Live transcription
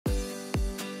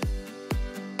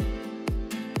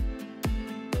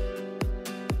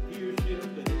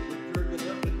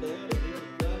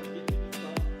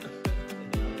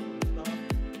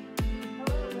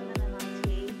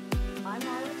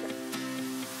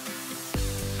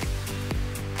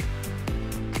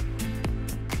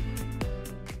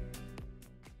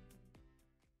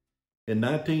In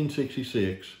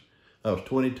 1966, I was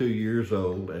 22 years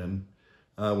old, and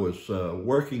I was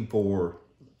working for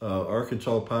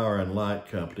Arkansas Power and Light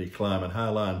Company, climbing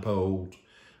highline poles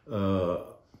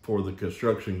for the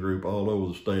construction group all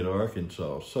over the state of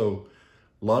Arkansas. So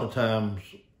a lot of times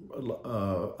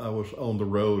I was on the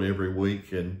road every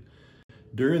week, and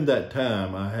during that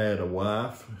time I had a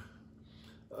wife,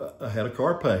 I had a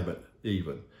car payment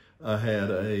even. I had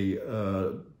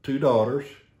two daughters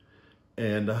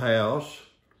and a house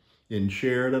in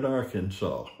Sheridan,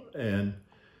 Arkansas. And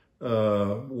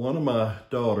one of my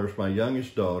daughters, my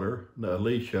youngest daughter,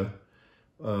 Alicia,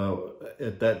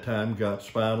 at that time got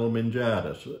spinal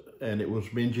meningitis, and it was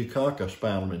meningococcal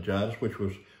spinal meningitis, which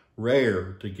was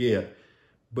rare to get,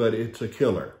 but it's a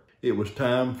killer. It was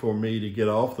time for me to get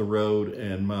off the road,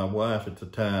 and my wife at the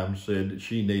time said that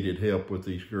she needed help with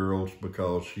these girls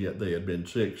because they had been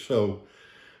sick. So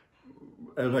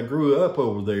as I grew up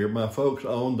over there, my folks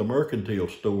owned the mercantile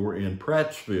store in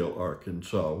Prattsville,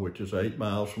 Arkansas, which is 8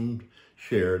 miles from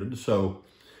Sheridan. So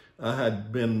I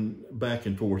had been back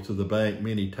and forth to the bank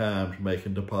many times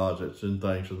making deposits and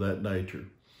things of that nature.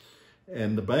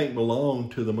 And the bank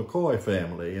belonged to the McCoy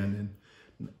family. And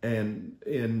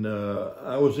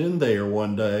I was in there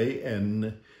one day,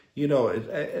 and you know,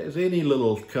 as any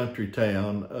little country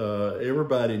town,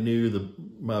 everybody knew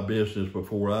my business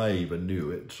before I even knew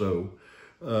it. So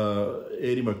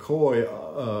Eddie McCoy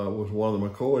was one of the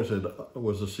McCoys that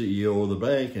was the CEO of the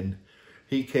bank, and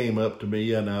he came up to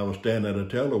me, and I was standing at a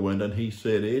teller window, and he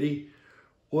said, "Eddie,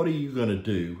 what are you going to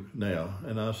do now?"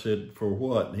 And I said, "For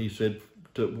what?" And he said,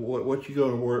 "What you going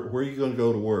to work? Where are you going to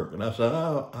go to work?" And I said,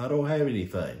 I don't have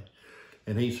anything."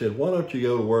 And he said, "Why don't you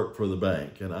go to work for the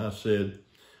bank?" And I said,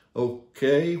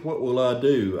 "Okay, what will I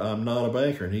do? I'm not a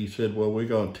banker." And he said, "Well, we're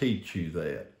going to teach you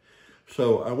that."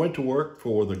 So I went to work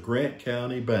for the Grant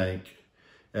County Bank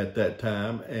at that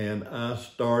time, and I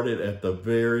started at the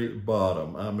very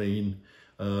bottom. I mean,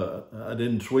 I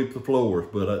didn't sweep the floors,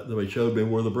 but they showed me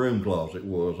where the broom closet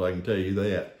was, I can tell you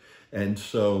that. And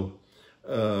so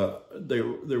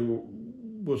there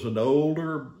was an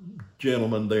older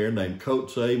gentleman there named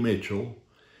Coates A. Mitchell,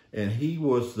 and he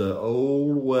was the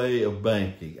old way of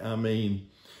banking. I mean,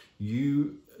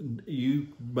 you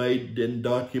didn't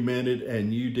document it,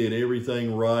 and you did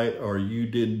everything right, or you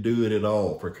didn't do it at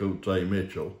all for Coates A.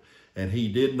 Mitchell. And he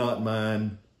did not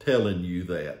mind telling you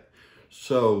that.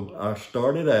 So I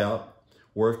started out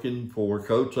working for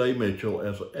Coates A. Mitchell,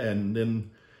 and then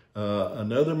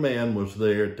another man was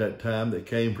there at that time that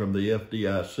came from the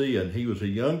FDIC, and he was a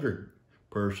younger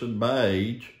person, my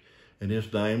age, and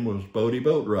his name was Bodie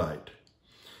Boatwright.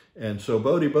 And so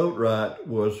Bodie Boatwright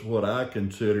was what I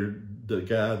considered the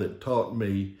guy that taught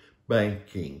me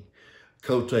banking.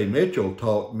 Coates A. Mitchell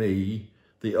taught me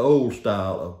the old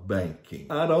style of banking.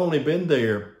 I'd only been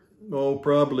there,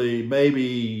 probably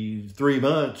maybe 3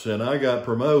 months, and I got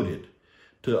promoted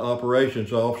to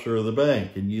operations officer of the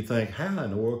bank. And you think, how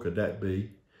in the world could that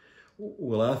be?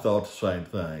 Well, I thought the same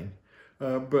thing.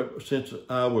 But since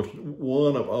I was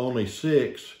one of only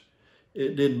 6,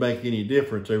 it didn't make any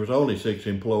difference. There was only 6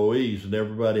 employees, and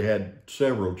everybody had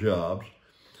several jobs.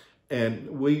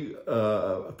 And we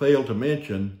failed to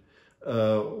mention,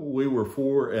 we were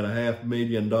 $4.5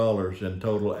 million in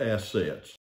total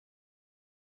assets.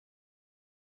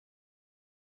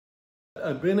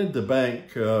 I'd been at the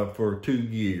bank for 2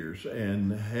 years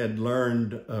and had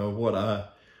learned what I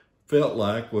felt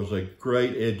like was a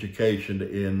great education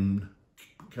in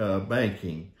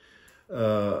banking.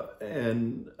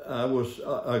 And I was,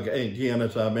 again,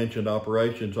 as I mentioned,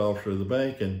 operations officer of the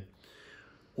bank. And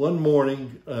one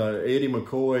morning, Eddie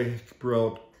McCoy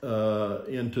brought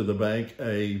into the bank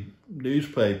a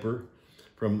newspaper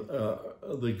from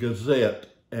the Gazette,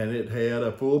 and it had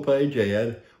a full-page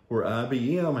ad where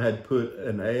IBM had put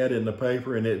an ad in the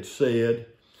paper, and it said,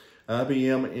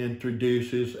 IBM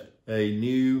introduces a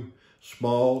new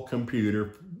small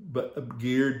computer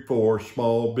geared for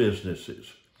small businesses.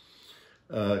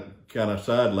 Kind of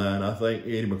sideline, I think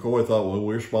Eddie McCoy thought, well,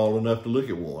 we're small enough to look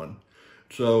at one.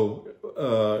 So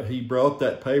he brought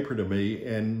that paper to me,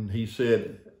 and he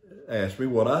asked me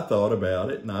what I thought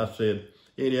about it. And I said,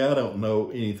 Eddie, I don't know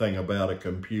anything about a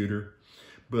computer,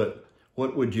 but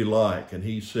what would you like? And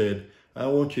he said, I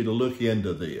want you to look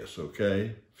into this,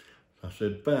 okay? I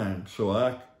said, fine. So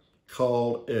I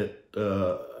called at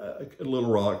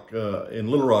Little Rock. In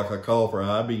Little Rock, I called for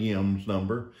IBM's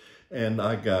number, and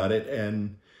I got it.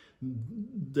 And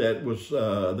that was,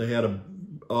 they had an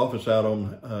office out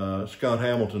on Scott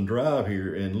Hamilton Drive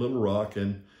here in Little Rock,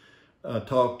 and I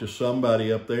talked to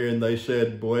somebody up there, and they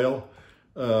said, well,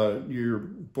 you're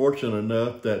fortunate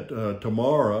enough that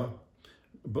tomorrow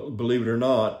believe it or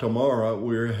not, tomorrow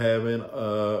we're having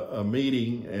a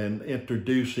meeting and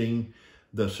introducing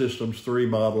the Systems 3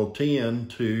 Model 10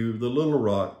 to the Little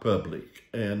Rock public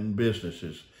and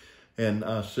businesses. And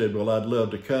I said, well, I'd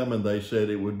love to come. And they said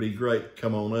it would be great,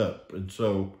 come on up. And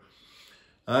so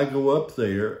I go up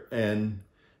there, and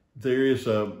there is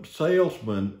a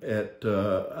salesman at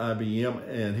IBM,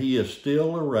 and he is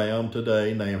still around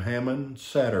today, named Hammond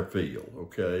Satterfield,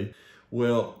 okay?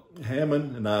 Well,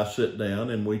 Hammond and I sit down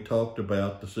and we talked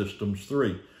about the Systems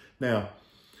 3. Now,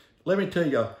 let me tell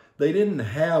you, they didn't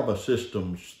have a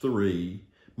Systems 3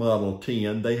 Model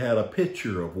 10. They had a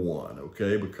picture of one,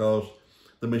 okay? Because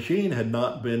the machine had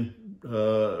not been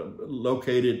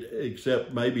located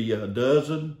except maybe a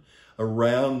dozen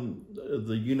around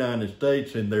the United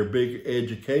States in their big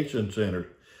education centers.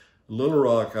 Little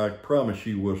Rock, I promise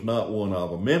you, was not one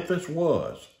of them. Memphis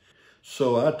was.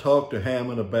 So I talked to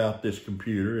Hammond about this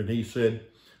computer, and he said,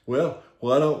 well,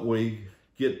 why don't we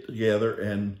get together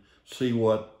and see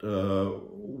what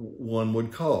one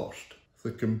would cost.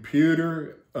 The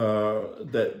computer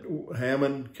that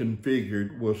Hammond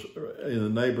configured was in the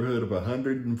neighborhood of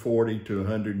 $140,000 to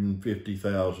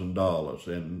 $150,000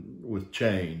 and with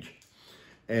change.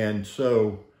 And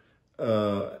so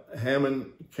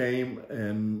Hammond came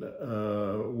and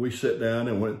we sat down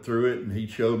and went through it, and he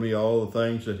showed me all the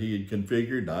things that he had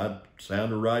configured. That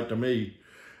sounded right to me.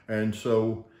 And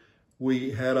so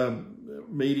we had a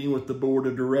meeting with the board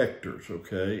of directors,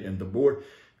 okay? And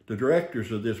the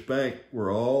directors of this bank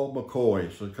were all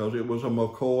McCoys, because it was a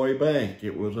McCoy bank.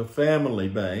 It was a family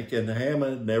bank, and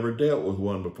Hammond had never dealt with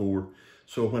one before.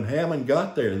 So when Hammond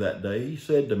got there that day, he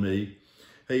said to me,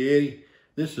 hey, Eddie,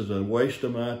 this is a waste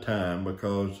of my time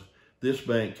because this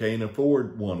bank can't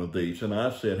afford one of these. And I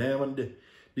said, Hammond,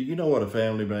 do you know what a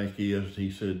family bank is?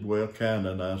 He said, well, kind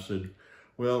of. And I said,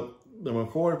 well, the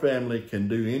McCoy family can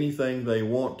do anything they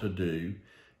want to do,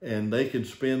 and they can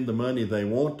spend the money they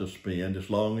want to spend as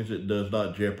long as it does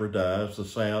not jeopardize the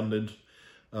soundness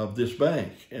of this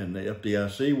bank. And the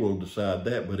FDIC will decide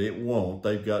that, but it won't.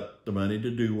 They've got the money to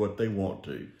do what they want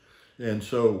to. And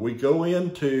so we go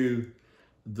into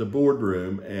the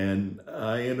boardroom, and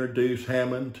I introduce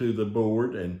Hammond to the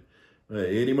board, and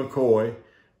Eddie McCoy,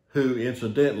 who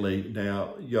incidentally,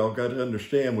 now y'all got to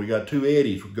understand, we got two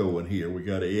Eddies going here. We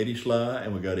got an Eddie Sligh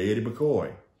and we got an Eddie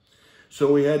McCoy.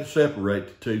 So we had to separate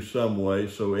the two some way.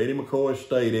 So Eddie McCoy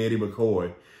stayed Eddie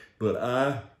McCoy, but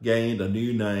I gained a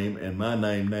new name, and my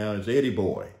name now is Eddie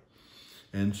Boy.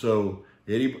 And so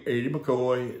Eddie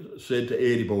McCoy said to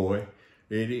Eddie Boy,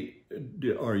 Eddie,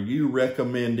 are you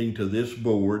recommending to this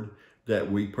board that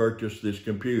we purchase this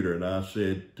computer? And I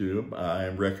said to him, I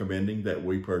am recommending that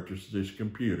we purchase this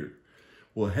computer.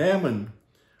 Well, Hammond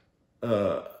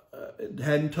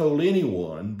hadn't told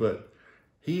anyone, but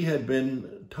he had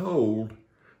been told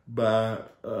by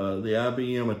the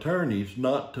IBM attorneys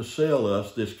not to sell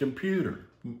us this computer.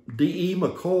 D.E.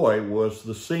 McCoy was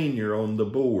the senior on the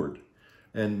board.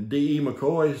 And D.E.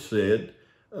 McCoy said,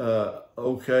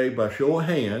 okay, by show of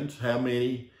hands, how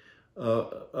many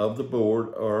of the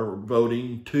board are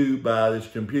voting to buy this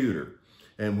computer?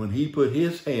 And when he put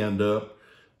his hand up,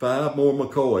 5 more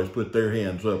McCoys put their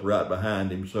hands up right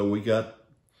behind him. So we got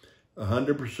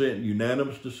 100%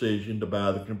 unanimous decision to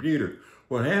buy the computer.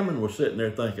 Well, Hammond was sitting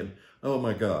there thinking, oh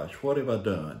my gosh, what have I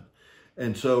done?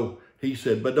 And so he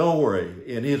said, but don't worry.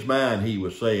 In his mind, he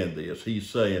was saying this. He's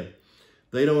saying,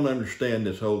 they don't understand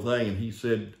this whole thing. And he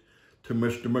said to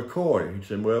Mr. McCoy, he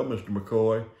said, well, Mr.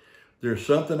 McCoy, there's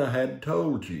something I hadn't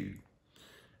told you.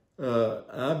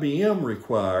 IBM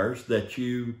requires that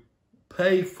you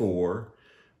pay for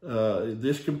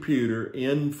this computer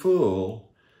in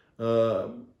full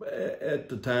at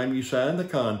the time you sign the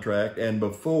contract and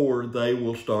before they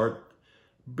will start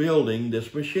building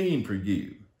this machine for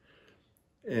you.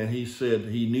 And he said,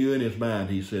 he knew in his mind,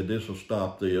 he said, this will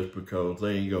stop this because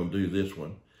they ain't going to do this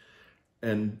one.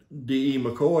 And D.E.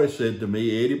 McCoy said to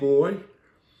me, Eddie Boy,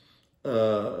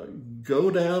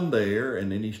 go down there.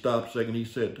 And then he stopped a second. He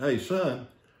said, hey, son,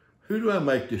 who do I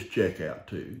make this check out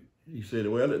to? He said,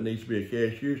 well, it needs to be a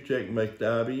cashier's check and make the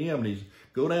IBM. And he said,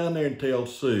 go down there and tell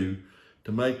Sue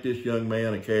to make this young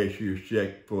man a cashier's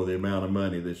check for the amount of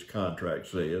money this contract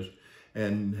says,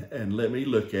 and let me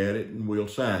look at it and we'll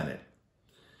sign it.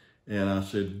 And I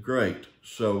said, great.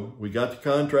 So we got the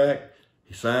contract,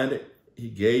 he signed it, he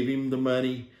gave him the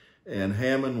money, and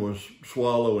Hammond was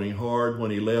swallowing hard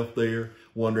when he left there,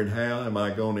 wondering how am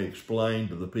I going to explain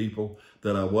to the people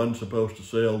that I wasn't supposed to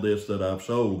sell this, that I've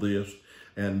sold this,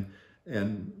 and I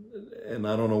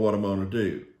don't know what I'm going to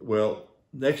do. Well,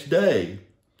 next day,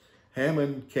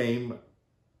 Hammond came,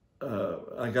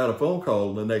 I got a phone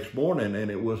call the next morning,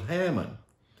 and it was Hammond.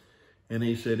 And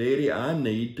he said, Eddie, I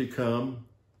need to come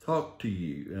talk to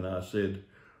you. And I said,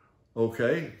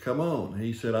 okay, come on.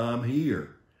 He said, I'm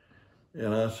here.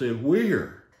 And I said,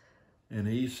 where? And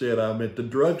he said, I'm at the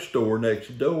drugstore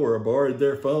next door. I borrowed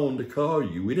their phone to call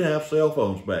you. We didn't have cell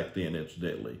phones back then,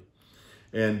 incidentally.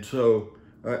 And so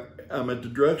I'm at the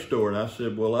drugstore, and I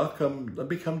said, well, let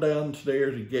me come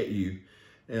downstairs and get you.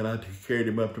 And I carried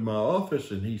him up to my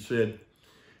office, and he said,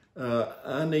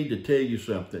 I need to tell you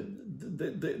something.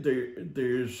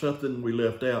 There's something we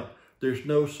left out. There's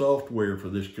no software for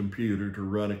this computer to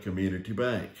run a community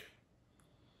bank.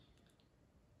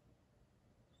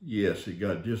 Yes, it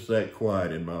got just that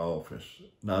quiet in my office.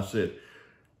 And I said,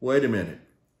 wait a minute.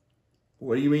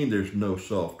 What do you mean there's no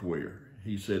software?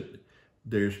 He said,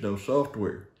 there's no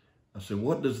software. I said,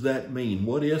 what does that mean?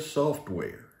 What is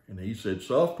software? And he said,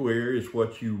 software is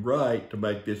what you write to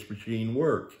make this machine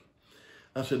work.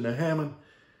 I said, now Hammond,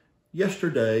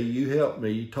 yesterday you helped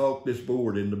me talk this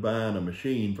board into buying a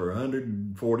machine for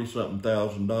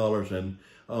 $140,000, and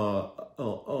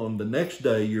on the next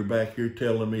day you're back here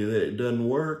telling me that it doesn't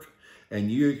work, and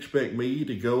you expect me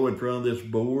to go in front of this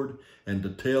board and to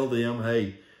tell them,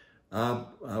 hey, I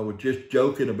was just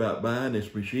joking about buying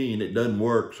this machine. It doesn't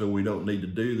work, so we don't need to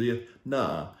do this.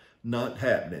 Nah, not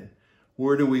happening.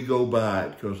 Where do we go buy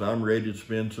it? Because I'm ready to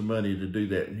spend some money to do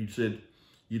that. And he said,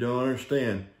 you don't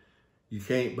understand. You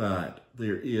can't buy it.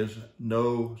 There is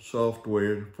no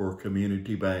software for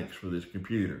community banks for this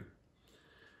computer.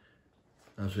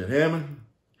 I said, Hammond,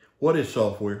 what is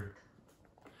software?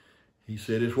 He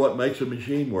said, it's what makes a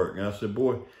machine work. And I said,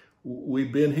 boy,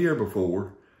 we've been here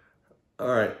before. All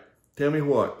right, tell me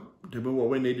what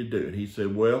we need to do. And he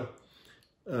said, well,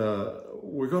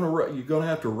 you're gonna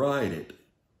have to write it.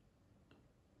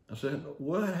 I said,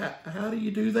 what? How do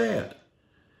you do that?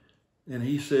 And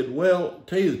he said, well,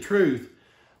 tell you the truth,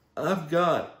 I've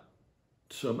got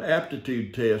some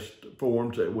aptitude test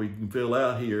forms that we can fill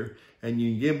out here, and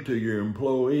you can give them to your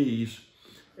employees,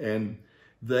 and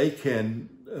they can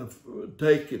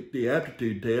take the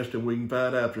aptitude test, and we can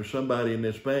find out if there's somebody in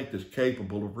this bank that's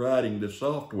capable of writing this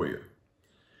software.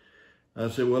 I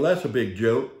said, well, that's a big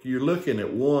joke. You're looking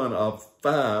at one of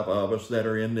 5 of us that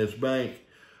are in this bank.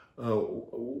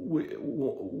 We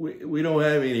don't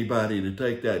have anybody to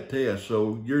take that test,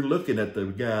 so you're looking at the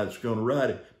guy that's going to write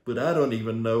it, but I don't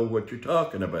even know what you're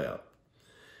talking about.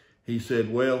 He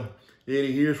said, well,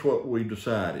 Eddie, here's what we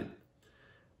decided.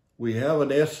 We have an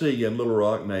SC in Little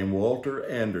Rock named Walter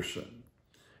Anderson,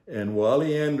 and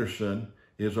Wally Anderson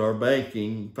is our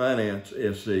banking finance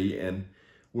SC, and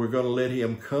we're going to let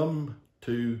him come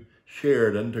to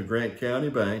Sheridan, to Grant County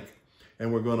Bank,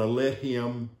 and we're going to let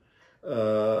him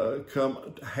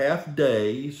come half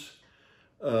days,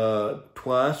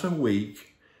 twice a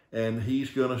week, and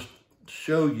he's going to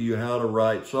show you how to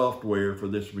write software for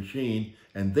this machine.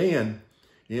 And then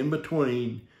in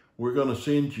between, we're going to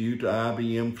send you to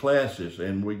IBM classes.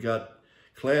 And we got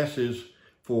classes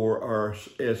for our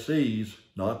SEs,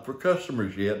 not for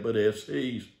customers yet, but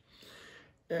SEs.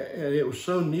 And it was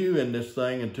so new in this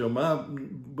thing until my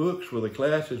books for the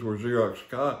classes were Xerox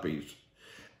copies.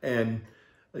 And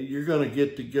you're going to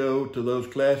get to go to those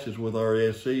classes with our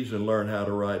SCs and learn how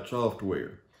to write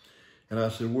software. And I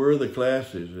said, where are the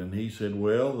classes? And he said,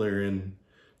 well, they're in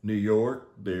New York,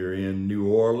 they're in New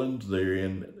Orleans, they're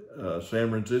in San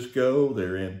Francisco,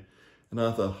 they're in, and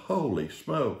I thought, holy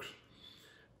smokes,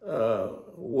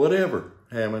 whatever,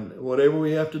 Hammond, whatever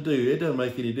we have to do, it doesn't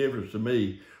make any difference to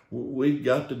me. We've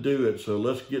got to do it, so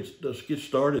let's get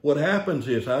started. What happens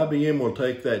is IBM will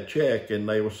take that check and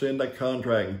they will send that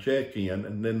contract and check in,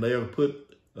 and then they'll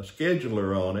put a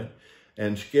scheduler on it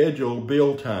and schedule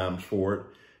bill times for it.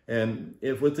 And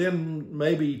if within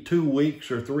maybe 2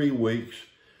 weeks or 3 weeks,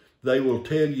 they will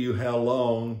tell you how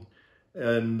long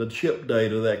and the ship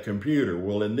date of that computer.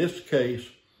 Well, in this case,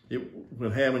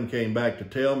 when Hammond came back to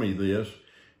tell me this,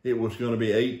 it was going to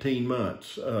be 18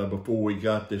 months before we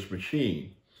got this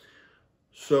machine.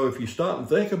 So if you stop and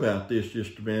think about this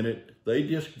just a minute, they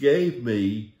just gave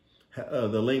me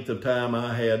the length of time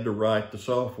I had to write the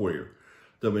software.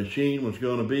 The machine was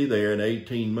going to be there in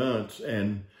 18 months,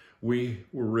 and we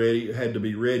were ready, had to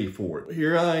be ready for it.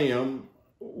 Here I am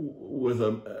with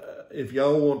if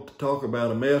y'all want to talk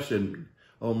about a mess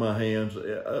on my hands,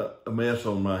 a mess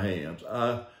on my hands.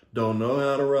 I don't know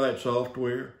how to write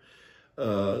software.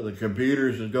 The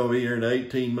computers is going to be here in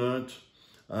 18 months.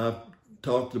 I've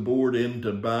talked the board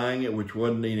into buying it, which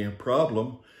wasn't any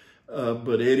problem.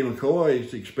 But Eddie McCoy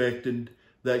is expecting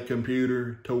that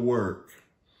computer to work.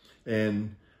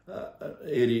 And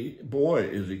Eddie Boy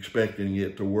is expecting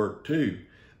it to work too.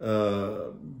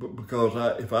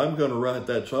 because if I'm going to write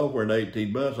that software in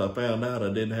 18 months, I found out I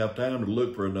didn't have time to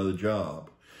look for another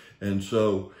job. And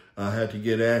so I had to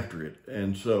get after it.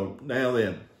 And so now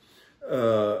then,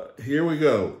 here we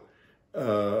go.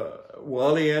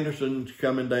 Wally Anderson's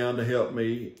coming down to help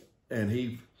me,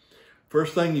 and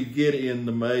first thing you get in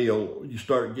the mail, you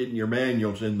start getting your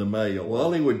manuals in the mail.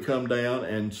 Wally would come down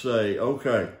and say,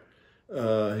 okay,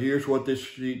 here's what this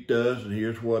sheet does, and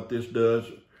here's what this does.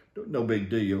 No big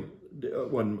deal. I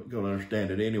wasn't going to understand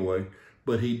it anyway.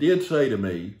 But he did say to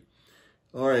me,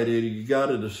 all right, Eddie, you got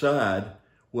to decide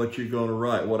what you're going to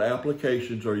write. What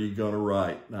applications are you going to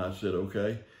write? And I said,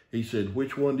 okay. He said,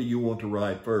 which one do you want to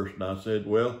write first? And I said,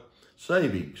 well,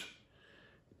 savings.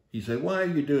 He said, why are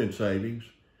you doing savings?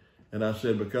 And I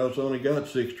said, because I only got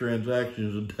 6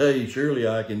 transactions a day, surely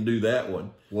I can do that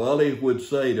one. Wally would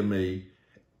say to me,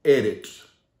 edits.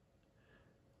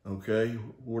 Okay,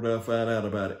 where did I find out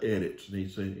about edits? And he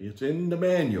said, it's in the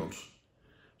manuals.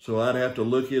 So I'd have to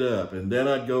look it up. And then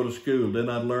I'd go to school. Then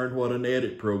I'd learn what an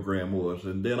edit program was.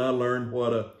 And then I learned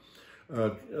what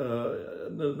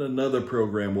another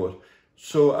program was.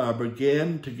 So I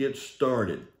began to get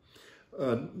started.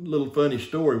 A little funny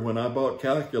story, when I bought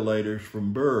calculators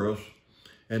from Burroughs,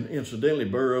 and incidentally,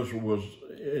 Burroughs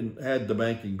had the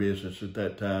banking business at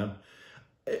that time,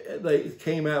 they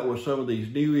came out with some of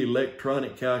these new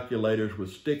electronic calculators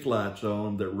with stick lights on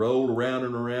them that rolled around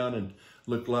and around and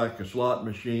looked like a slot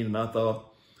machine. And I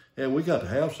thought, hey, we got to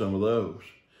have some of those.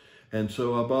 And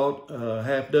so I bought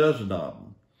half dozen of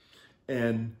them.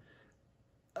 And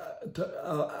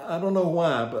I don't know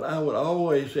why, but I would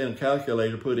always in a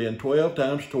calculator put in 12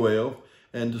 times 12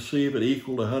 and to see if it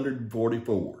equaled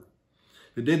 144.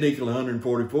 If it didn't equal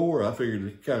 144, I figured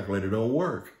the calculator don't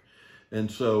work. And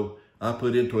so I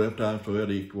put in 12 times 12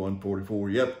 equals 144.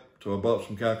 Yep. So I bought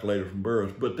some calculators from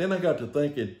Burroughs. But then I got to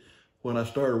thinking, when I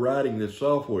started writing this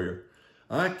software,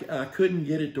 I couldn't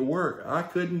get it to work. I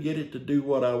couldn't get it to do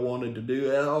what I wanted to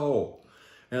do at all.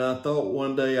 And I thought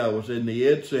one day I was in the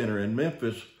Ed Center in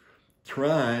Memphis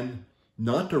trying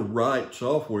not to write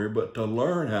software, but to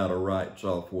learn how to write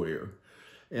software.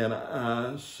 And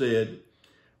I said,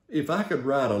 if I could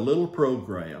write a little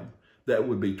program that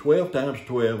would be 12 times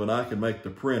 12 and I could make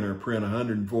the printer print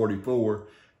 144,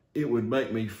 it would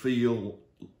make me feel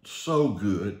so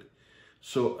good.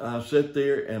 So I sat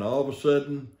there and all of a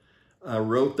sudden I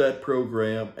wrote that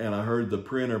program and I heard the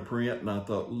printer print and I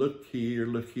thought, look here,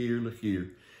 look here, look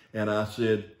here. And I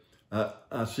said,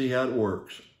 I see how it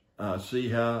works. I see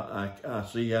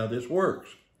how this works.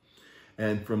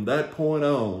 And from that point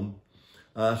on,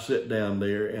 I sat down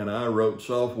there and I wrote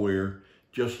software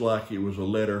just like it was a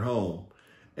letter home.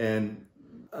 And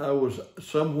I was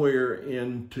somewhere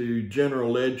into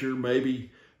General Ledger,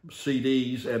 maybe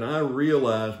CDs, and I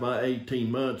realized my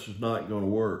 18 months is not going to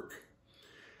work.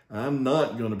 I'm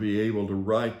not going to be able to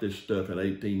write this stuff in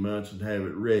 18 months and have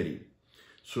it ready.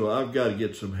 So I've got to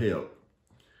get some help.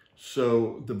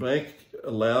 So the bank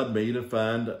allowed me to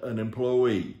find an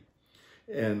employee.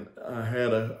 And I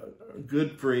had a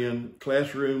good friend,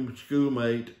 classroom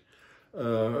schoolmate,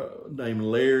 named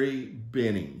Larry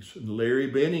Bennings. And Larry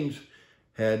Bennings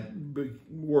had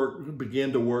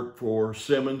began to work for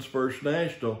Simmons First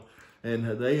National,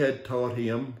 and they had taught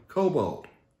him COBOL.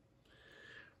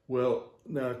 Well,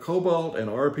 now COBOL and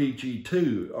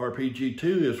RPG2. RPG2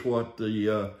 is what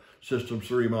the Systems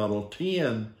 3 Model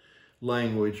 10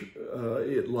 language,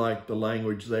 it liked the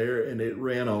language there, and it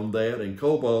ran on that, and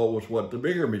COBOL was what the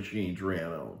bigger machines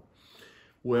ran on.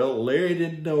 Well, Larry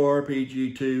didn't know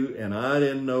RPG2, and I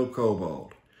didn't know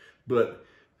COBOL, but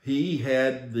he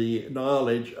had the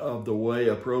knowledge of the way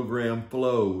a program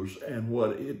flows and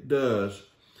what it does.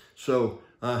 So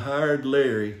I hired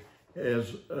Larry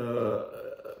as an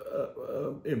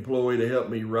employee to help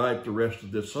me write the rest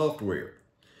of this software.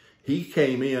 He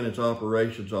came in as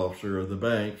operations officer of the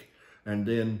bank, and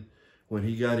then when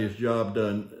he got his job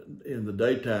done in the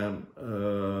daytime,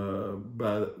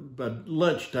 by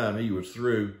lunchtime he was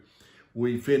through.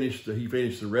 He finished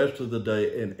the rest of the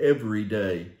day and every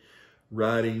day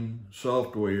writing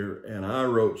software, and I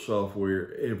wrote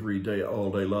software every day,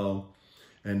 all day long.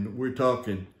 And we're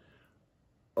talking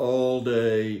all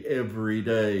day, every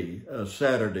day,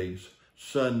 Saturdays,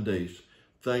 Sundays,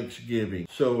 Thanksgiving.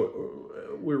 So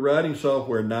we're writing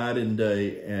software night and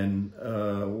day, and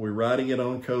we're writing it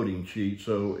on coding sheets,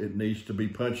 so it needs to be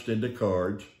punched into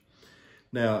cards.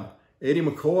 Now, Eddie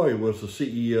McCoy was the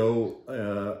CEO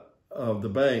of the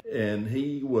bank, and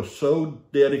he was so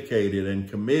dedicated and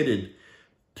committed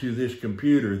to this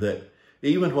computer that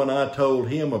even when I told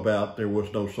him about there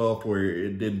was no software,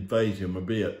 it didn't faze him a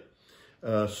bit.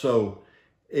 So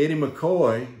Eddie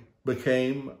McCoy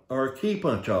became our key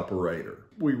punch operator.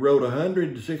 We wrote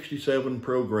 167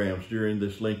 programs during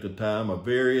this length of time of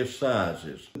various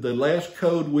sizes. The last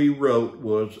code we wrote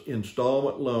was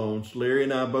installment loans. Larry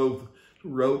and I both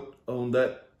wrote on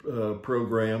that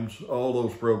programs, all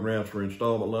those programs for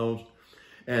installment loans.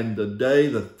 And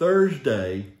the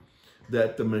Thursday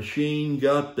that the machine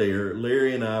got there,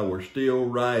 Larry and I were still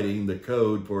writing the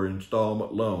code for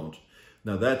installment loans.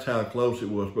 Now that's how close it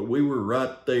was, but we were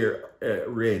right there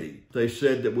ready. They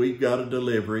said that we've got a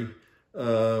delivery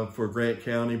for Grant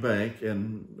County Bank,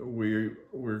 and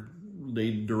we're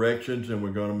needing directions, and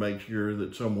we're going to make sure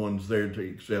that someone's there to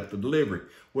accept the delivery.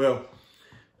 Well,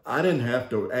 I didn't have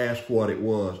to ask what it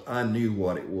was. I knew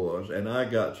what it was, and I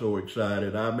got so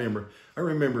excited. I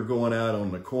remember going out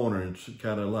on the corner and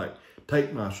kind of like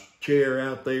take my chair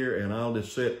out there, and I'll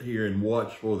just sit here and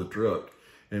watch for the truck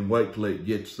and wait till it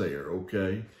gets there,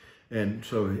 okay? And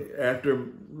so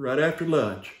right after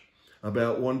lunch,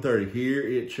 about 1:30, here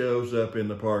it shows up in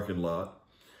the parking lot,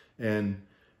 and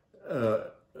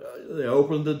they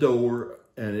opened the door,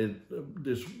 and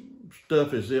this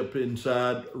stuff is up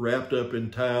inside, wrapped up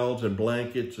in towels and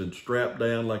blankets and strapped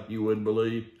down like you wouldn't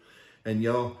believe. And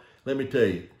y'all, let me tell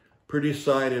you, prettiest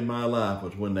sight in my life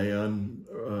was when they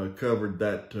uncovered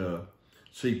that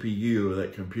CPU, or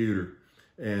that computer.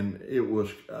 And it was,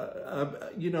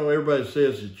 you know, everybody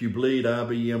says that you bleed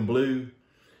IBM blue.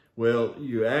 Well,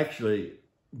 you actually,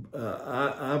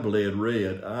 I bled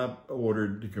red. I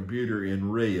ordered the computer in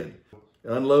red.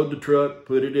 Unload the truck,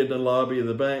 put it in the lobby of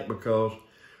the bank, because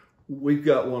we've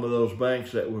got one of those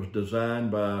banks that was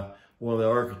designed by one of the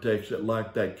architects that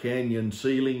liked that canyon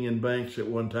ceiling in banks at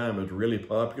one time. It was really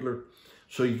popular.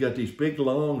 So you got these big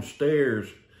long stairs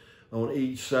on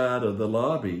each side of the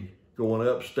lobby going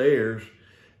upstairs.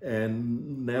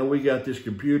 And now we got this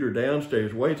computer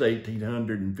downstairs, weighs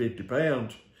 1,850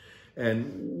 pounds.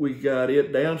 And we got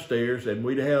it downstairs, and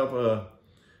we'd have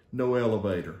no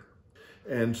elevator.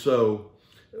 And so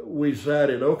we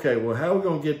decided, okay, well, how are we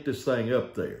going to get this thing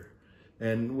up there?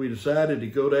 And we decided to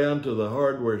go down to the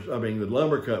the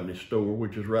lumber company store,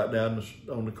 which is right down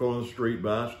on the corner of the street by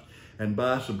us, and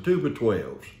buy some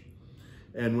 2x12s.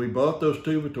 And we bought those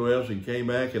 2x12s and came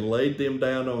back and laid them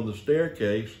down on the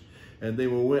staircase. And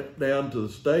then we went down to the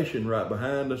station right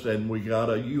behind us, and we got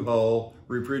a U-Haul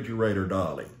refrigerator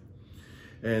dolly.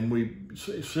 And we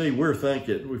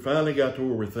finally got to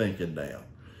where we're thinking now.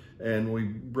 And we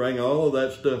bring all of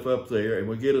that stuff up there, and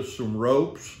we get us some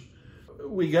ropes.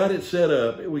 We got it set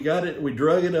up. We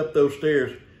drug it up those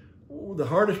stairs. The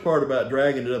hardest part about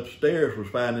dragging it upstairs was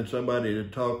finding somebody to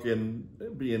talk in,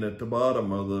 being at the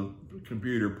bottom of the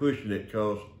computer pushing it,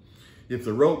 because if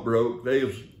the rope broke, they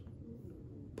was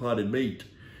potted meat.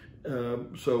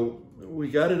 So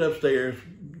we got it upstairs.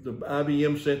 The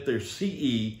IBM sent their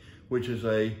CE, which is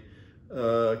a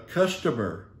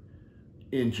customer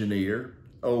engineer,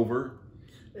 over,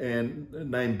 and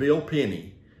named Bill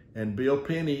Penny. And Bill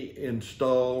Penny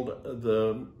installed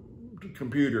the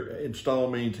computer.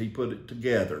 Install means he put it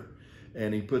together.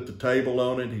 And he put the table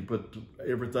on it, he put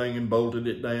everything and bolted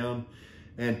it down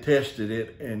and tested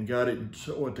it and got it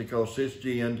what they call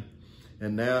cisgened.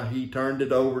 And now he turned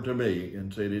it over to me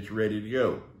and said it's ready to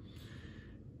go.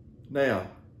 Now,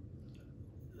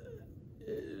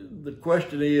 the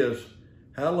question is,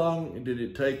 how long did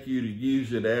it take you to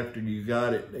use it after you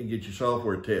got it and get your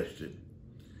software tested?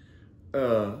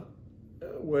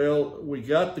 Well, we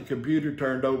got the computer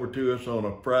turned over to us on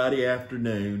a Friday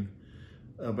afternoon,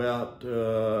 about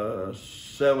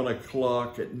 7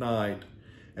 o'clock at night,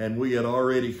 and we had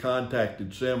already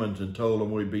contacted Simmons and told them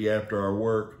we'd be after our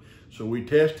work. So we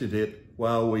tested it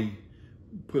while we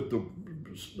put the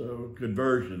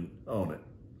conversion on it.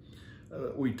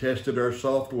 We tested our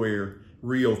software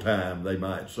real time, they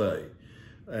might say.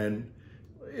 And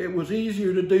it was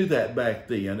easier to do that back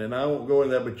then, and I won't go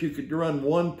into that, but you could run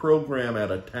one program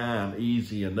at a time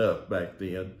easy enough back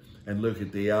then and look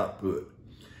at the output.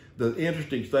 The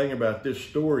interesting thing about this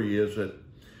story is that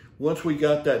once we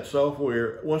got that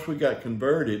software, once we got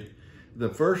converted, the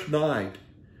first night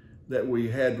that we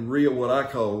had what I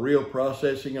call real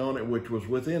processing on it, which was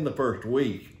within the first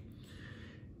week,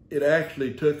 it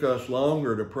actually took us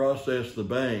longer to process the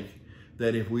bank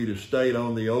than if we'd have stayed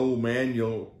on the old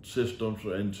manual systems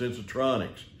and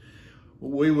Sensatronics.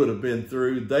 We would have been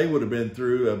through, they would have been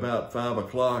through about 5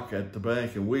 o'clock at the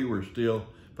bank, and we were still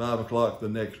 5 o'clock the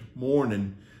next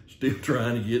morning, still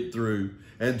trying to get through,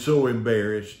 and so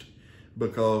embarrassed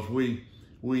because we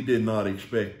did not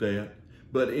expect that.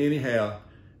 But anyhow,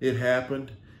 it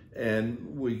happened,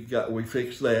 and we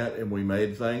fixed that, and we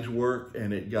made things work,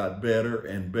 and it got better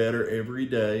and better every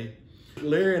day.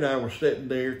 Larry and I were sitting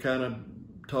there kind of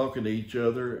talking to each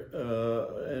other,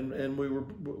 and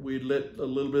we let a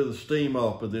little bit of the steam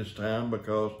off of this time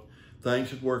because things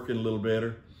had working a little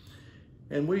better.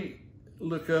 And we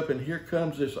look up, and here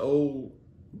comes this old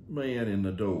man in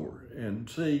the door. And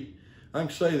see, I can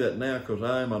say that now because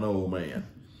I'm an old man,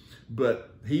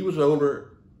 but he was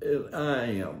older as I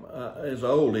am, as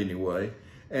old anyway.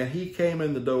 And he came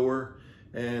in the door,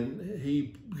 and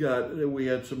we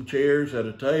had some chairs at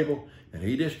a table, and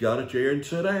he just got a chair and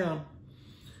sat down.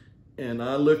 And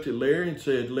I looked at Larry and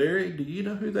said, "Larry, do you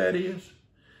know who that is?"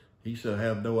 He said, "I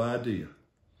have no idea."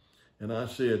 And I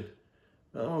said,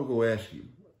 "I'm gonna go ask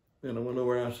him." And I went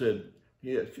over and I said,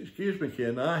 "Yes, excuse me,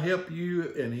 can I help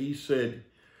you?" And he said,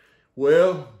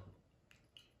 "Well,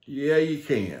 yeah, you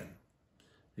can."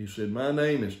 He said, "My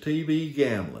name is TV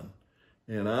Gambling,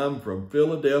 and I'm from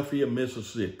Philadelphia,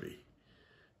 Mississippi."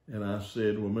 And I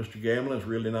said, "Well, Mr. Gambling, it's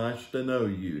really nice to know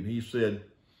you." And he said,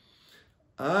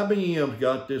 "IBM's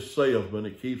got this salesman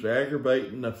that keeps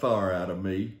aggravating the fire out of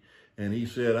me." And he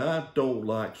said, "I don't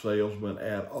like salesmen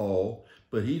at all,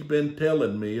 but he's been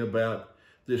telling me about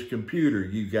this computer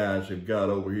you guys have got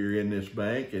over here in this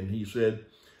bank." And he said,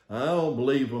 "I don't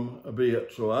believe him a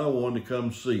bit, so I wanted to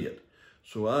come see it.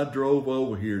 So I drove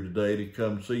over here today to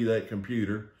come see that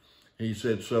computer." He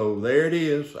said, "So there it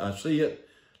is. I see it.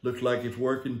 Looks like it's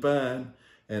working fine.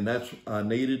 And I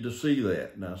needed to see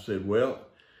that." And I said, "Well,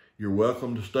 you're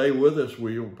welcome to stay with us.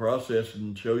 We'll process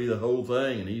and show you the whole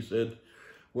thing." And he said,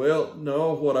 "Well,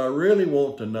 no, what I really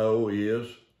want to know is,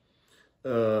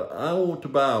 I want to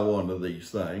buy one of these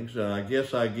things. And I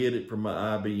guess I get it from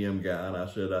my IBM guy." And I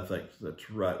said, "I think that's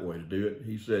the right way to do it."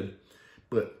 He said,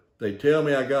 "But they tell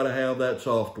me I got to have that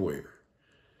software."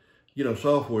 You know,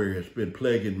 software has been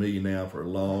plaguing me now for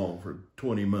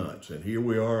 20 months. And here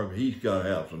we are, he's got to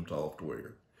have some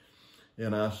software.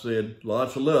 And I said,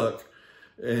 "Lots of luck."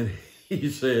 And he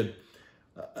said,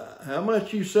 "How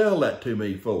much you sell that to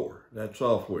me for, that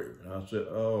software?" And I said,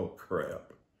 "Oh,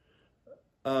 crap.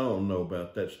 I don't know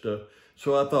about that stuff."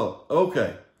 So I thought,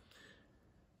 okay,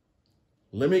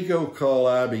 let me go call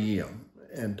IBM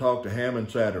and talk to Hammond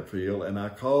Satterfield. And I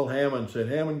called Hammond and said,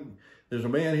 "Hammond, there's a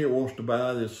man here who wants to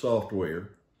buy this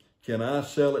software. Can I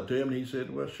sell it to him?" And he said,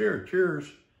 "Well, sure, it's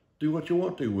yours. Do what you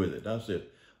want to with it." I said,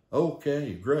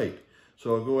 "Okay, great."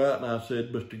 So I go out and I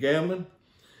said, "Mr. Gambling,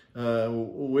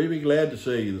 we'd be glad to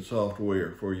sell you the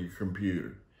software for your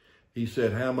computer." He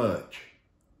said, "How much?"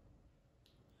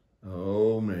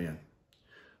 Oh, man.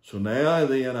 So now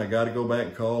then I got to go back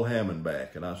and call Hammond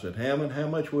back. And I said, "Hammond, how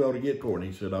much we ought to get for it?"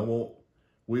 And he said,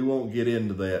 "We won't get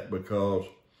into that because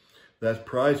that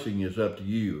pricing is up to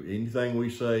you. Anything we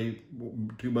say,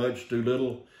 too much, too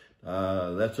little,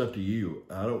 that's up to you.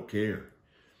 I don't care."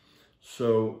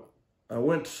 So I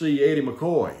went to see Eddie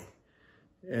McCoy.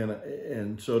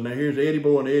 And so now here's Eddie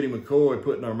Boy and Eddie McCoy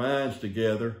putting our minds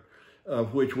together,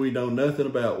 of which we know nothing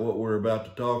about what we're about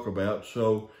to talk about.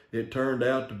 So it turned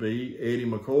out to be Eddie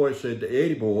McCoy said to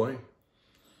Eddie Boy,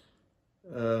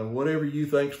 "Whatever you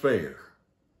think's fair."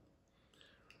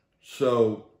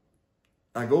 So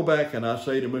I go back and I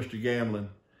say to Mr. Gambling,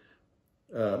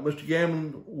 "Mr.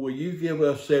 Gambling, will you give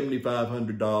us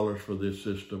 $7,500 for this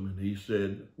system?" And he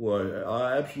said, "Well,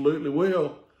 I absolutely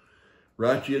will.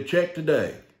 Write you a check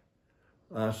today."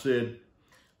 I said,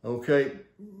 "Okay,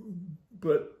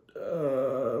 but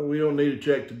we don't need a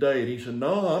check today." And he said,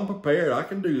 "No, I'm prepared. I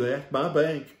can do that. My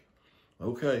bank."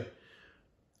 Okay.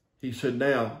 He said,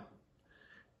 "Now,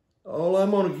 all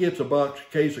I'm going to get's a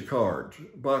case of cards,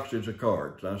 boxes of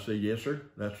cards." I said, "Yes, sir.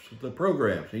 That's the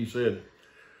programs." He said,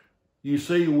 "You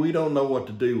see, we don't know what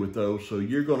to do with those, so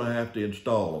you're going to have to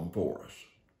install them for us."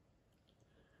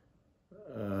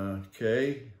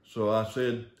 Okay. So I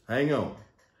said, "Hang on.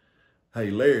 Hey,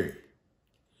 Larry,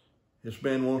 this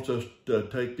man wants us to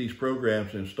take these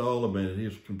programs and install them in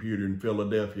his computer in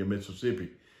Philadelphia, Mississippi.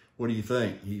 What do you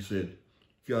think?" He said,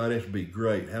 "God, this would be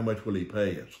great. How much will he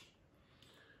pay us?"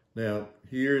 Now,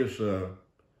 here's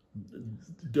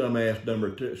dumbass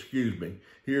number two, excuse me.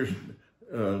 Here's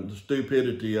the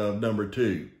stupidity of number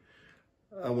two.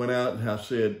 I went out and I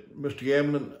said, "Mr.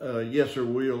 Gambling, yes, sir,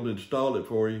 we'll install it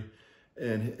for you.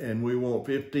 And we want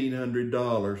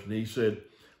 $1,500. And he said,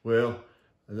 "Well,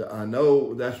 I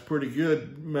know that's a pretty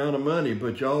good amount of money,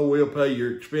 but y'all will pay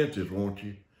your expenses, won't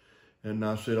you?" And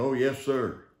I said, "Oh, yes,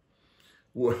 sir."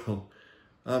 Well,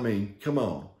 I mean, come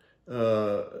on.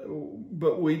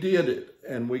 But we did it,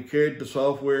 and we carried the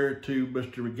software to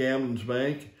Mr. Gambling's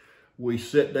bank. We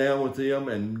sat down with them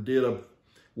and did a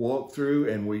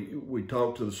walkthrough, and we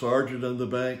talked to the sergeant of the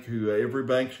bank, who every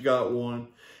bank's got one,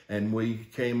 and we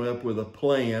came up with a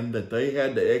plan that they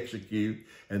had to execute,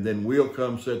 and then we'll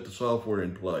come set the software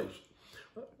in place.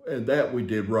 and that we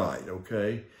did right,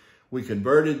 okay? We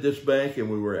converted this bank and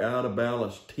we were out of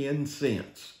balance 10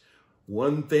 cents,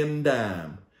 one thin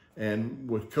dime. And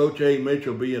with Coach A.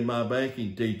 Mitchell being my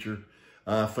banking teacher,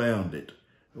 I found it.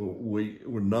 We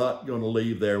were not going to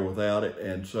leave there without it,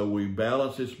 and so we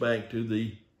balanced this bank to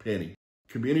the penny.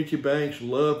 Community banks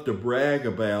love to brag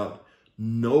about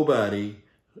nobody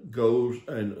goes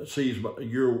and sees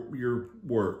your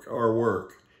work, our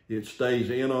work. It stays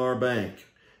in our bank.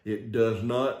 It does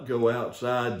not go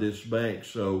outside this bank,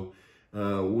 so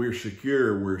we're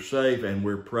secure, we're safe, and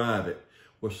we're private.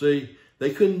 Well, see,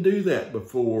 they couldn't do that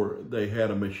before they had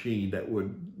a machine that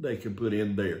they could put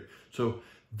in there. So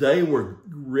they were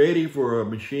ready for a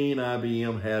machine.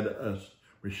 IBM had a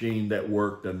machine that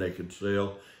worked and they could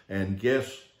sell. And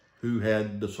guess who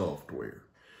had the software?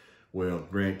 Well,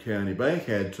 Grant County Bank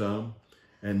had some,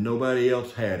 and nobody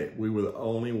else had it. We were the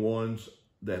only ones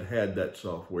that had that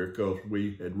software because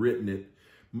we had written it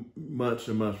months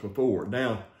and months before.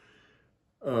 Now,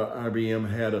 IBM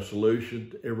had a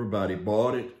solution. Everybody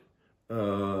bought it.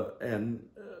 And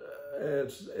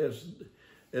as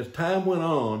time went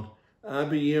on,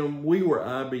 we were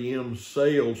IBM's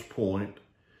sales point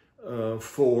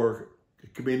for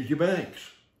community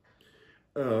banks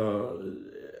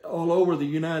all over the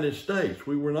United States.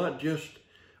 We were not just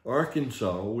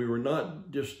Arkansas. We were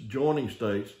not just joining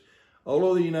states. All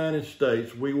over the United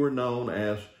States, we were known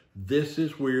as, this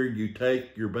is where you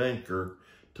take your banker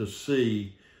to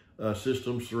see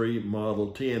Systems 3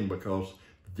 Model 10, because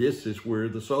this is where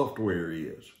the software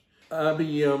is.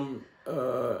 IBM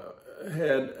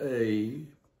had a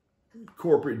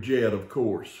corporate jet, of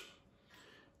course,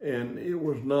 and it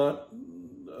was not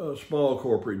a small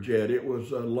corporate jet. It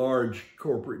was a large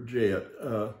corporate jet,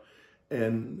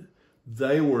 and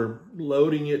they were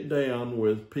loading it down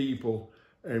with people,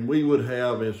 and we would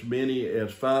have as many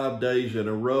as 5 days in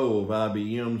a row of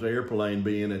IBM's airplane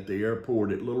being at the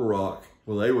airport at Little Rock.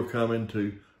 Well, they were coming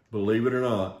to, believe it or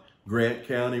not, Grant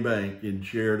County Bank in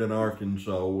Sheridan,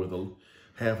 Arkansas, with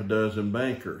half a dozen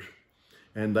bankers.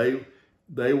 And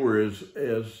they were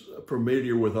as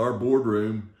familiar with our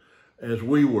boardroom as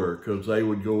we were, because they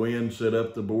would go in, set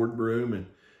up the boardroom,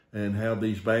 and have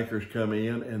these bankers come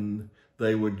in, and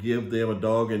they would give them a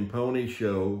dog and pony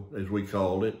show, as we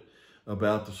called it,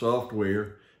 about the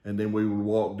software. And then we would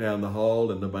walk down the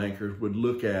hall and the bankers would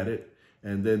look at it,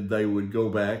 and then they would go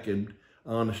back and,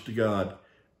 honest to God,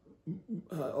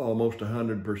 almost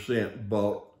 100%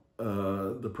 bought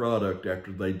the product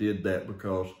after they did that,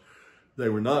 because they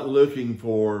were not looking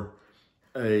for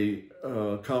a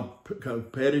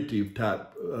competitive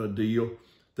type deal.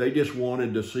 They just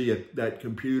wanted to see that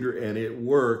computer and it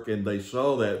work, and they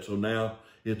saw that, so now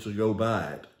it's a go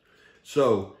buy it.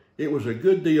 So it was a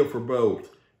good deal for both.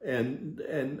 And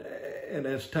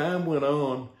as time went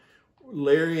on,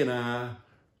 Larry and I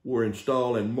were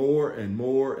installing more and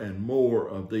more and more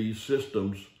of these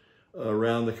systems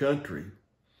around the country.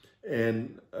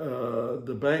 And what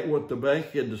the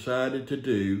bank had decided to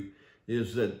do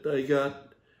is that they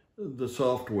got the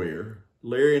software.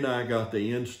 Larry and I got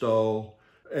the install,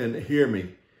 and hear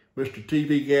me, Mr.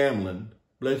 TV Gamlin,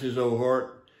 bless his old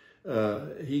heart,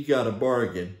 he got a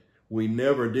bargain. We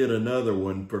never did another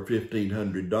one for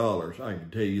 $1,500. I can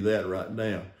tell you that right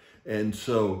now. And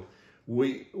so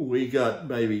we got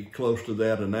maybe close to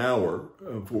that an hour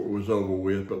before it was over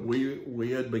with, but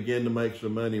we had begun to make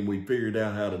some money, and we figured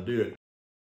out how to do it.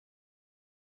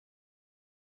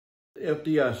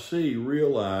 FDIC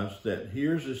realized that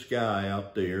here's this guy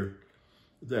out there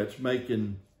that's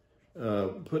making,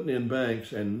 putting in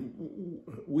banks, and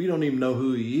we don't even know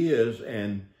who he is,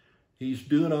 and he's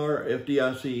doing our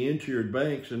FDIC insured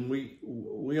banks, and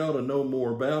we ought to know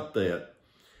more about that.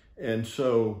 And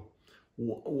so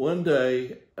one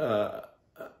day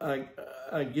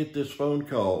I get this phone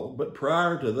call, but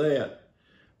prior to that,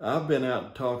 I've been out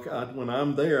and talk. When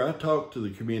I'm there, I talk to the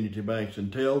community banks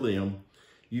and tell them,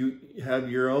 you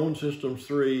have your own Systems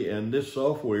 3 and this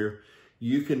software,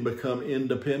 you can become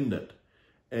independent,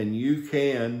 and you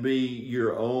can be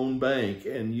your own bank,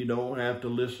 and you don't have to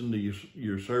listen to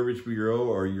your service bureau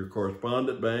or your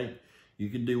correspondent bank. You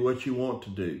can do what you want to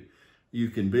do. You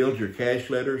can build your cash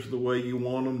letters the way you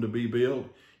want them to be built.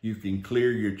 You can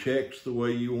clear your checks the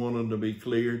way you want them to be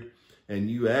cleared.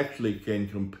 And you actually can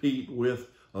compete with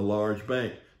a large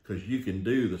bank, because you can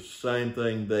do the same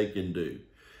thing they can do.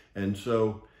 And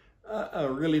so I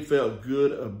really felt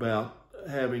good about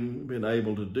having been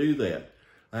able to do that.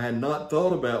 I had not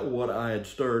thought about what I had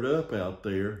stirred up out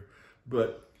there,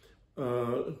 but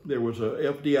there was a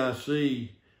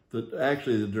FDIC,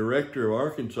 actually the director of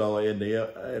Arkansas at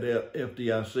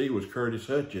FDIC was Curtis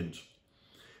Hutchins.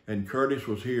 And Curtis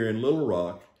was here in Little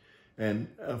Rock, And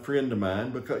a friend of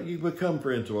mine, because you become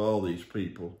friends with all these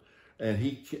people.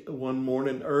 And one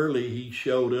morning early, he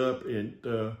showed up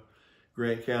at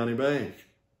Grant County Bank.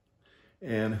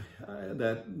 And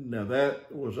that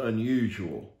was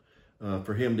unusual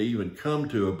for him to even come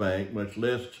to a bank, much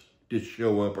less just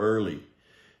show up early.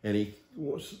 And he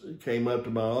came up to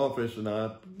my office, and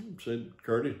I said,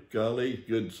 "Curtis, golly,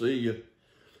 good to see you."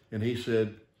 And he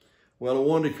said, "Well, I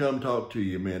wanted to come talk to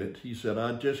you a minute." He said,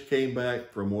 "I just came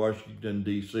back from Washington,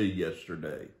 D.C.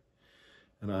 yesterday."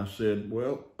 And I said,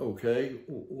 "Well, okay,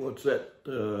 what's that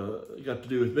got to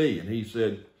do with me?" And he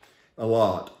said, "A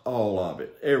lot, all of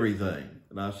it, everything."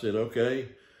 And I said, "Okay,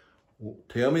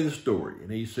 tell me the story."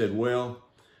 And he said, "Well,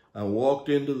 I walked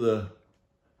into the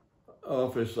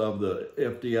office of the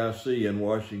FDIC in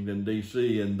Washington,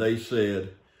 D.C., and they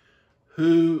said,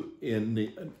 'Who in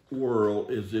the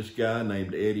world is this guy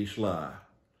named Eddie Sligh?'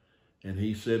 And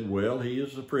he said, 'Well, he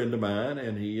is a friend of mine,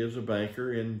 and he is a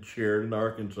banker in Sheridan,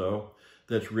 Arkansas,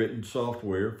 that's written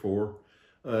software for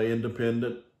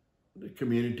independent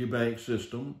community bank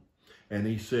system.' And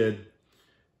he said,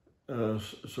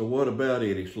 'So what about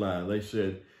Eddie Sligh?' They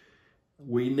said,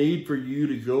 'We need for you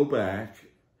to go back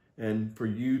and for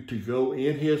you to go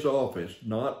in his office,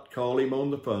 not call him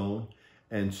on the phone,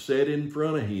 and sit in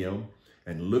front of him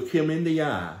and look him in the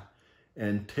eye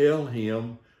and tell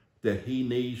him that he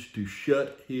needs to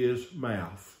shut his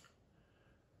mouth.'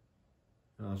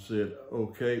 I said,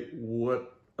 'Okay,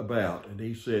 what about?' And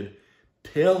he said,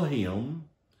 'Tell him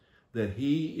that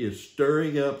he is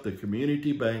stirring up the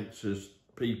community banks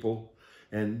people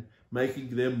and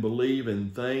making them believe in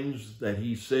things that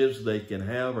he says they can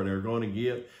have and are going to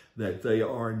get that they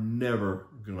are never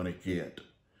going to get.'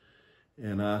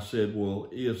 And I said, 'Well,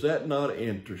 is that not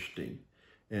interesting?'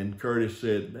 And Curtis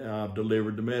said, 'I've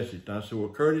delivered the message.' And I said, 'Well,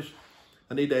 Curtis,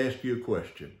 I need to ask you a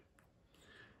question.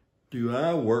 Do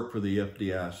I work for the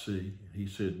FDIC?' He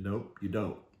said, 'Nope, you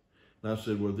don't.' And I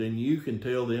said, 'Well, then you can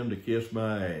tell them to kiss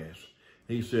my ass.'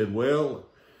 He said, 'Well,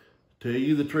 tell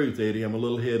you the truth, Eddie, I'm a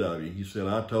little ahead of you.' He said,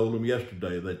 'I told him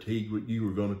yesterday that you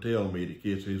were going to tell me to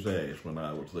kiss his ass when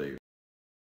I was there.'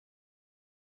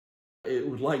 It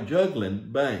was like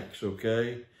juggling banks,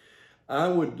 okay? I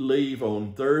would leave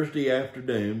on Thursday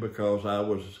afternoon because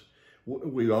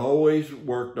we always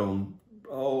worked on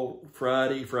all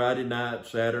Friday night,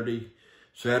 Saturday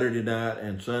night,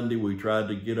 and Sunday we tried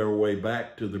to get our way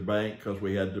back to the bank because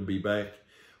we had to be back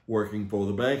working for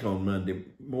the bank on Monday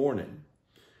morning.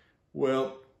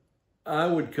 Well, I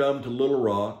would come to Little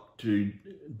Rock to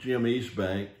Jim East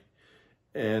Bank,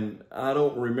 and I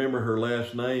don't remember her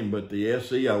last name, but the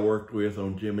SE I worked with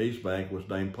on Jim East Bank was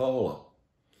named Paula.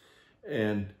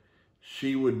 And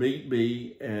she would meet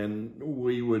me, and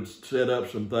we would set up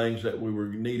some things that we were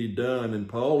needed done, and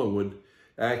Paula would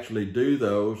actually do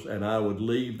those, and I would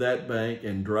leave that bank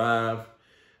and drive.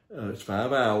 It's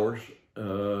 5 hours.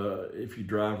 If you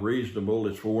drive reasonable,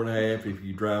 it's 4.5 if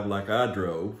you drive like I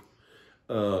drove.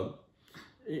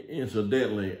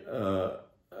 Incidentally,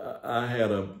 I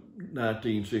had a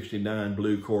 1969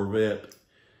 blue Corvette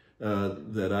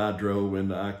that I drove,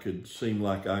 and I could seem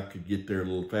like I could get there a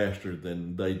little faster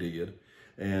than they did.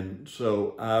 And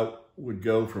so I would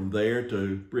go from there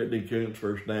to Brittany Koontz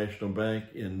First National Bank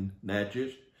in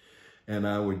Natchez, and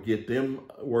I would get them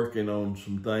working on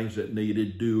some things that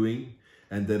needed doing,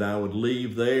 and then I would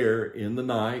leave there in the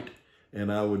night,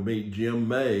 and I would meet Jim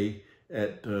May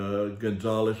at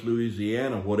Gonzales,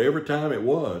 Louisiana, whatever time it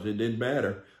was, it didn't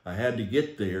matter. I had to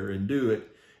get there and do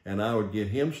it, and I would get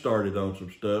him started on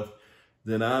some stuff.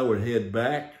 Then I would head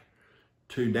back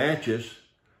to Natchez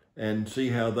and see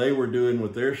how they were doing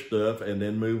with their stuff, and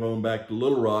then move on back to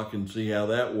Little Rock and see how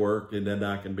that worked, and then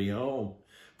I can be home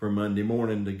for Monday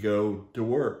morning to go to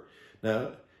work.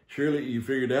 Now, surely you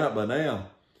figured out by now,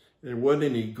 there wasn't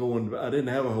any I didn't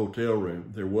have a hotel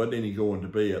room. There wasn't any going to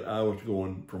bed. I was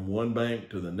going from one bank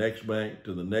to the next bank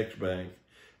to the next bank,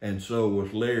 and so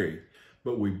was Larry.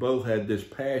 But we both had this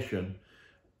passion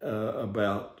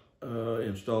about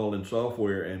installing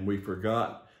software, and we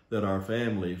forgot that our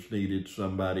families needed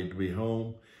somebody to be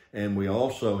home. And we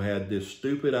also had this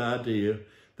stupid idea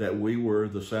that we were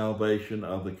the salvation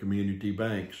of the community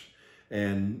banks.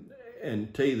 And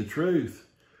tell you the truth,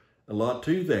 a lot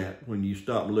to that when you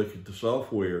stop and look at the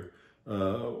software.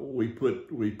 We put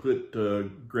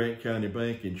Grant County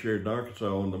Bank in Sheridan,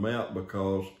 Arkansas on the map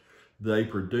because they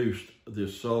produced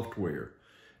this software.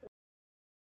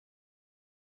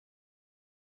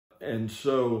 And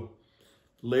so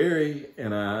Larry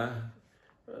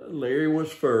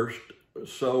was first,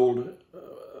 sold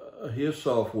his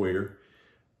software.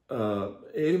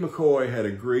 Eddie McCoy had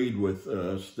agreed with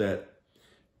us that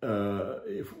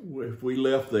if we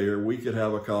left there, we could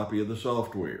have a copy of the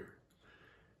software.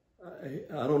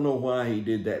 I don't know why he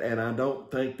did that, and I don't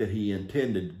think that he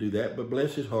intended to do that, but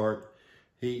bless his heart,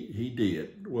 he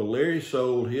did. Well, Larry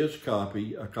sold his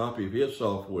copy, a copy of his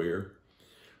software,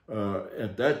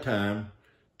 at that time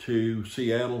to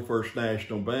Seattle First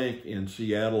National Bank in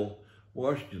Seattle,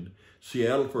 Washington.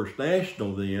 Seattle First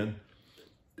National then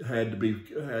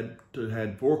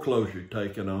had foreclosure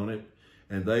taken on it,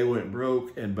 and they went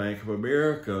broke, and Bank of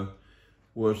America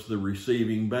was the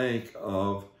receiving bank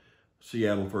of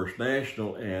Seattle First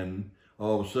National, and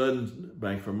all of a sudden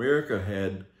Bank of America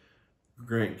had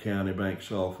Grant County Bank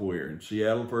software, and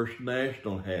Seattle First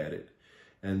National had it.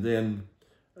 And then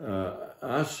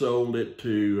I sold it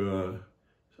to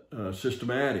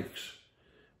Systematics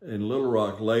in Little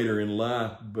Rock later in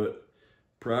life, but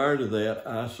prior to that,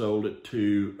 I sold it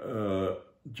to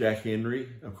Jack Henry,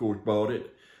 of course, bought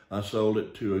it. I sold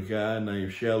it to a guy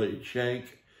named Shelley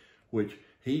Shank, which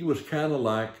he was kind of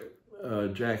like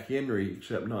Jack Henry,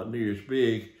 except not near as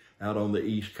big, out on the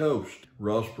East Coast.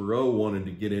 Ross Perot wanted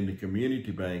to get into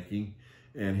community banking,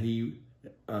 and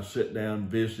I sat down and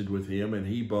visited with him, and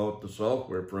he bought the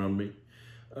software from me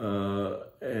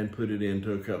and put it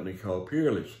into a company called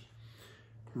Peerless.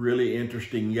 Really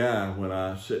interesting guy when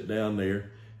I sit down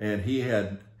there, and he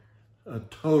had a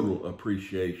total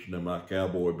appreciation of my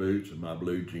cowboy boots and my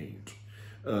blue jeans.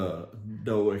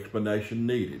 No explanation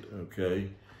needed, okay?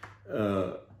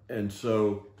 And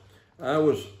so I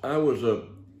was a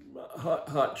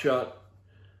hot shot,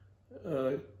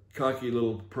 cocky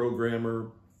little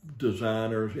programmer,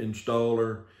 designer,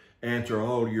 installer, answer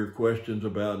all your questions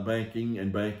about banking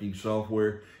and banking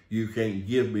software. You can't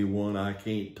give me one I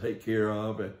can't take care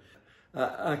of.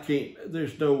 I can't,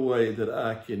 there's no way that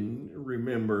I can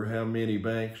remember how many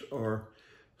banks or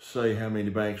say how many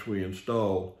banks we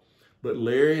installed. But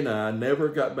Larry and I never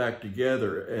got back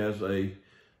together as a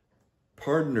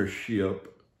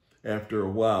partnership after a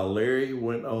while. Larry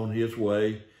went on his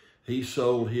way. He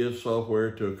sold his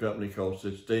software to a company called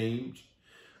Systems.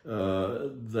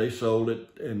 They sold it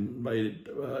and made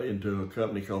it into a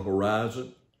company called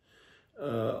Horizon.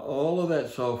 All of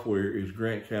that software is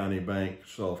Grant County Bank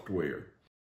software.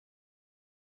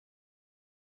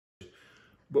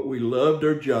 But we loved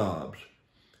our jobs.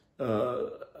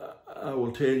 I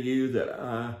will tell you that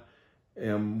I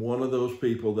am one of those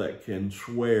people that can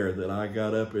swear that I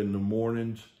got up in the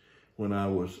mornings when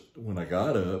I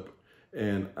got up,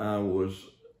 and I was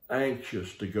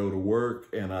anxious to go to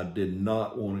work, and I did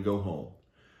not want to go home.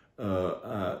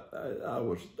 I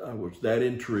was that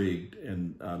intrigued,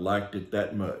 and I liked it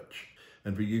that much.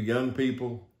 And for you young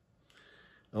people,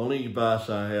 the only advice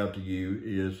I have to you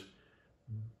is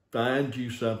find you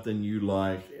something you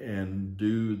like and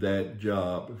do that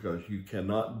job, because you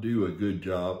cannot do a good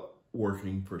job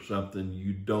working for something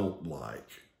you don't like.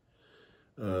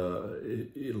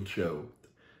 It'll show.